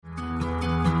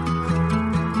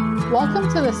Welcome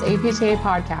to this APTA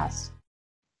podcast.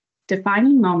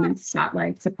 Defining moments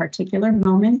spotlights a particular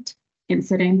moment,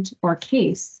 incident, or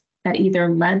case that either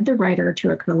led the writer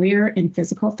to a career in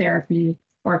physical therapy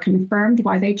or confirmed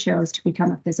why they chose to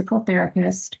become a physical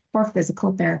therapist or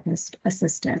physical therapist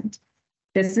assistant.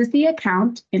 This is the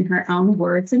account, in her own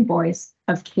words and voice,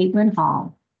 of Caitlin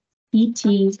Hall,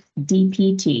 PT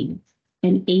DPT,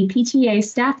 an APTA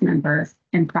staff member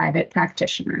and private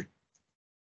practitioner.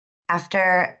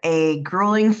 After a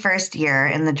grueling first year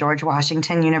in the George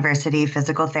Washington University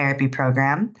Physical Therapy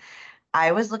program,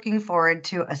 I was looking forward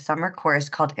to a summer course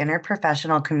called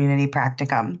Interprofessional Community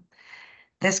Practicum.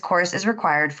 This course is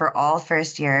required for all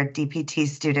first-year DPT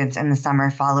students in the summer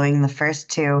following the first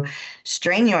two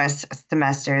strenuous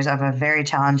semesters of a very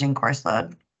challenging course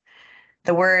load.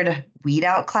 The word weed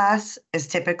out class is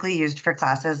typically used for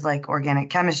classes like organic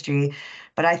chemistry,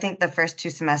 but I think the first two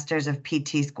semesters of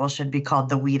PT school should be called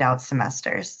the weed out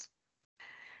semesters.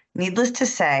 Needless to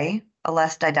say, a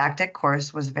less didactic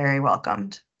course was very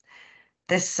welcomed.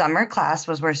 This summer class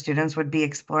was where students would be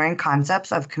exploring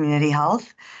concepts of community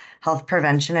health, health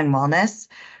prevention and wellness,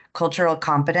 cultural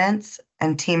competence,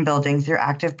 and team building through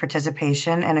active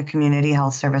participation in a community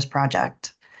health service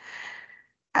project.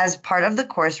 As part of the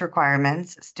course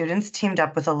requirements, students teamed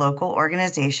up with a local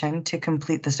organization to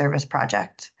complete the service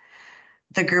project.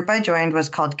 The group I joined was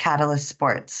called Catalyst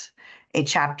Sports, a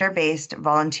chapter-based,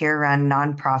 volunteer-run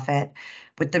nonprofit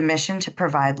with the mission to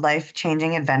provide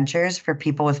life-changing adventures for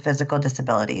people with physical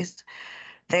disabilities.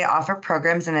 They offer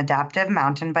programs in adaptive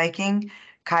mountain biking,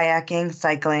 kayaking,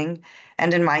 cycling,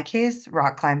 and in my case,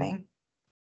 rock climbing.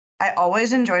 I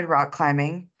always enjoyed rock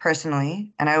climbing,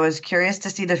 personally, and I was curious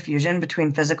to see the fusion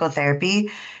between physical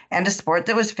therapy and a sport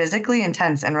that was physically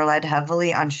intense and relied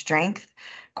heavily on strength,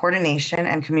 coordination,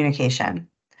 and communication.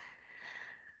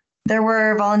 There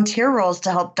were volunteer roles to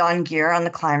help don gear on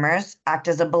the climbers, act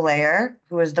as a belayer,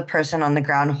 who was the person on the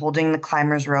ground holding the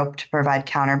climber's rope to provide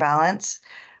counterbalance,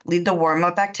 lead the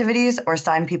warm-up activities, or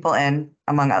sign people in,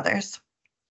 among others.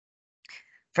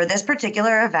 For this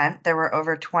particular event, there were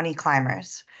over 20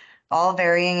 climbers, all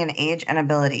varying in age and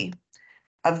ability.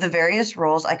 Of the various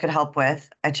roles I could help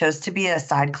with, I chose to be a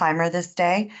side climber this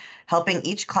day, helping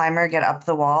each climber get up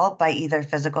the wall by either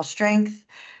physical strength,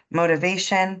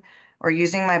 motivation, or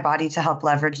using my body to help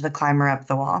leverage the climber up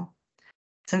the wall.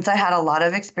 Since I had a lot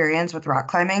of experience with rock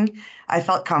climbing, I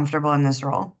felt comfortable in this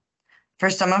role. For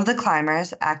some of the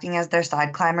climbers, acting as their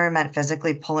side climber meant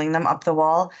physically pulling them up the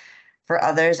wall. For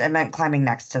others, it meant climbing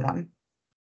next to them.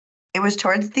 It was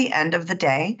towards the end of the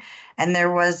day, and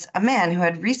there was a man who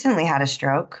had recently had a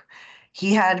stroke.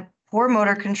 He had poor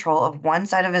motor control of one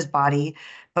side of his body,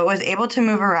 but was able to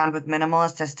move around with minimal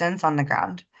assistance on the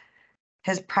ground.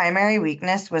 His primary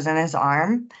weakness was in his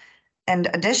arm, and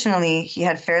additionally, he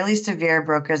had fairly severe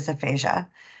Broca's aphasia.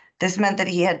 This meant that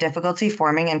he had difficulty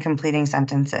forming and completing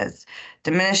sentences,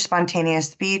 diminished spontaneous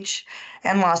speech,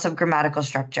 and loss of grammatical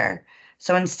structure.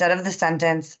 So instead of the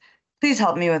sentence, "Please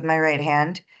help me with my right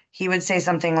hand," he would say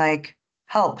something like,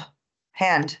 "Help,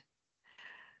 hand."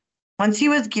 Once he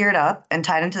was geared up and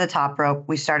tied into the top rope,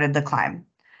 we started the climb.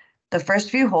 The first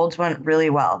few holds went really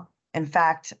well. In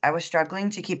fact, I was struggling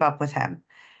to keep up with him.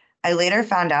 I later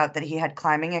found out that he had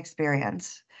climbing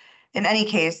experience. In any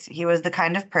case, he was the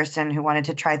kind of person who wanted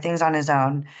to try things on his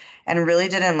own and really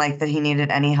didn't like that he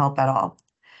needed any help at all.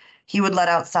 He would let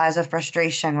out sighs of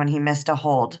frustration when he missed a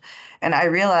hold, and I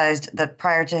realized that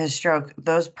prior to his stroke,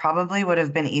 those probably would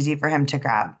have been easy for him to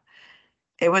grab.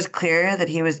 It was clear that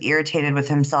he was irritated with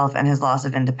himself and his loss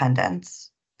of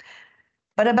independence.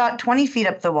 But about 20 feet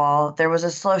up the wall, there was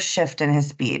a slow shift in his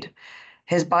speed.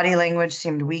 His body language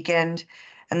seemed weakened,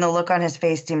 and the look on his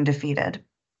face seemed defeated.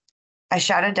 I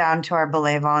shouted down to our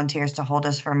belay volunteers to hold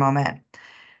us for a moment.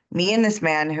 Me and this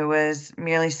man, who was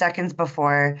merely seconds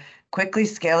before quickly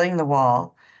scaling the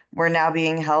wall, were now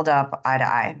being held up eye to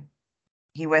eye.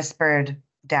 He whispered,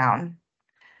 "Down."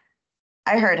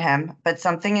 I heard him, but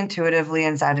something intuitively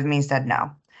inside of me said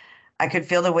no. I could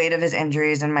feel the weight of his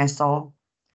injuries in my soul.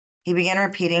 He began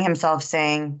repeating himself,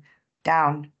 saying,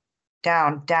 "Down,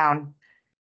 down, down."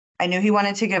 I knew he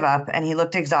wanted to give up, and he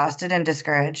looked exhausted and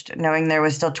discouraged, knowing there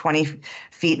was still 20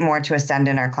 feet more to ascend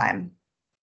in our climb.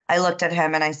 I looked at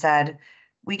him and I said,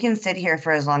 "We can sit here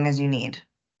for as long as you need.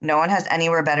 No one has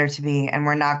anywhere better to be, and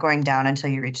we're not going down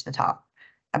until you reach the top.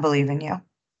 I believe in you."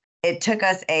 It took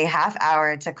us a half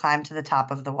hour to climb to the top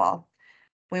of the wall.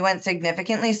 We went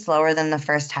significantly slower than the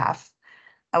first half.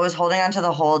 I was holding onto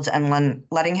the holds and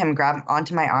letting him grab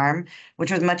onto my arm,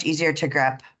 which was much easier to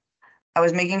grip. I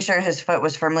was making sure his foot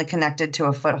was firmly connected to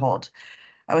a foothold.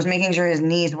 I was making sure his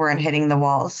knees weren't hitting the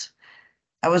walls.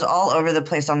 I was all over the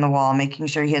place on the wall, making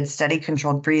sure he had steady,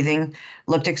 controlled breathing,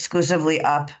 looked exclusively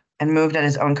up, and moved at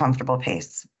his own comfortable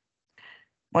pace.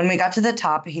 When we got to the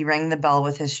top, he rang the bell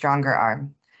with his stronger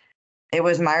arm. It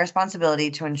was my responsibility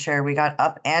to ensure we got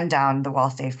up and down the wall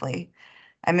safely.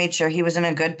 I made sure he was in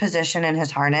a good position in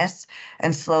his harness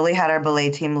and slowly had our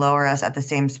belay team lower us at the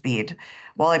same speed,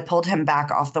 while I pulled him back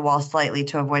off the wall slightly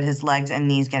to avoid his legs and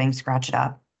knees getting scratched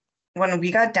up. When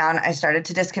we got down, I started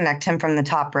to disconnect him from the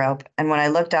top rope, and when I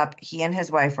looked up, he and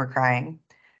his wife were crying.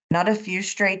 Not a few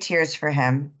stray tears for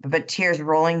him, but tears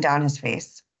rolling down his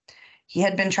face. He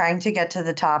had been trying to get to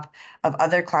the top of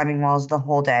other climbing walls the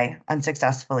whole day,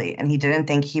 unsuccessfully, and he didn't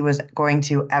think he was going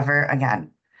to ever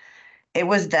again. It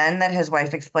was then that his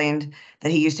wife explained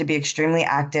that he used to be extremely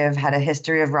active, had a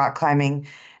history of rock climbing,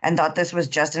 and thought this was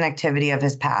just an activity of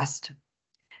his past.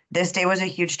 This day was a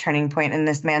huge turning point in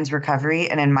this man's recovery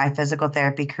and in my physical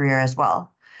therapy career as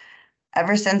well.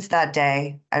 Ever since that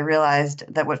day, I realized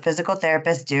that what physical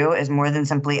therapists do is more than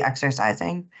simply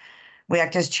exercising. We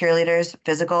act as cheerleaders,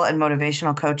 physical and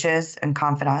motivational coaches, and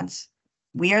confidants.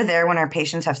 We are there when our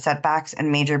patients have setbacks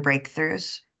and major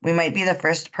breakthroughs. We might be the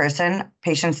first person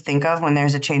patients think of when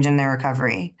there's a change in their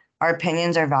recovery. Our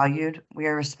opinions are valued, we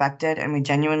are respected, and we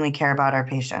genuinely care about our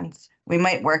patients. We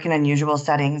might work in unusual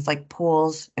settings like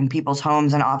pools, in people's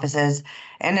homes and offices,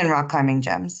 and in rock climbing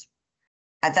gyms.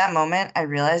 At that moment, I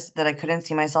realized that I couldn't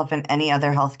see myself in any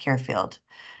other healthcare field.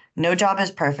 No job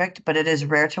is perfect, but it is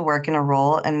rare to work in a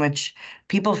role in which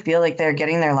people feel like they're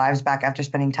getting their lives back after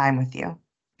spending time with you.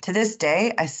 To this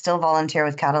day, I still volunteer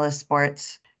with Catalyst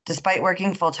Sports. Despite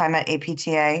working full-time at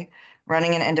APTA,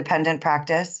 running an independent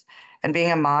practice, and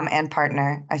being a mom and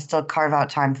partner, I still carve out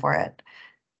time for it.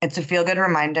 It's a feel-good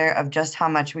reminder of just how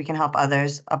much we can help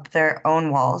others up their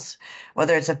own walls,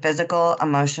 whether it's a physical,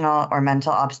 emotional, or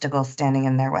mental obstacle standing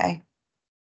in their way.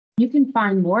 You can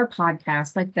find more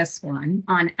podcasts like this one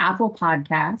on Apple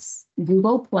Podcasts,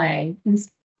 Google Play, and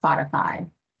Spotify,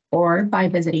 or by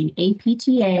visiting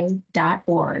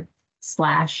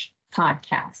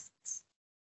apta.org/podcasts.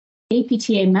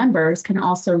 APTA members can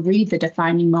also read the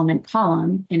Defining Moment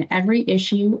column in every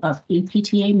issue of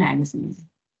APTA magazine.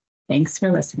 Thanks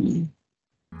for listening.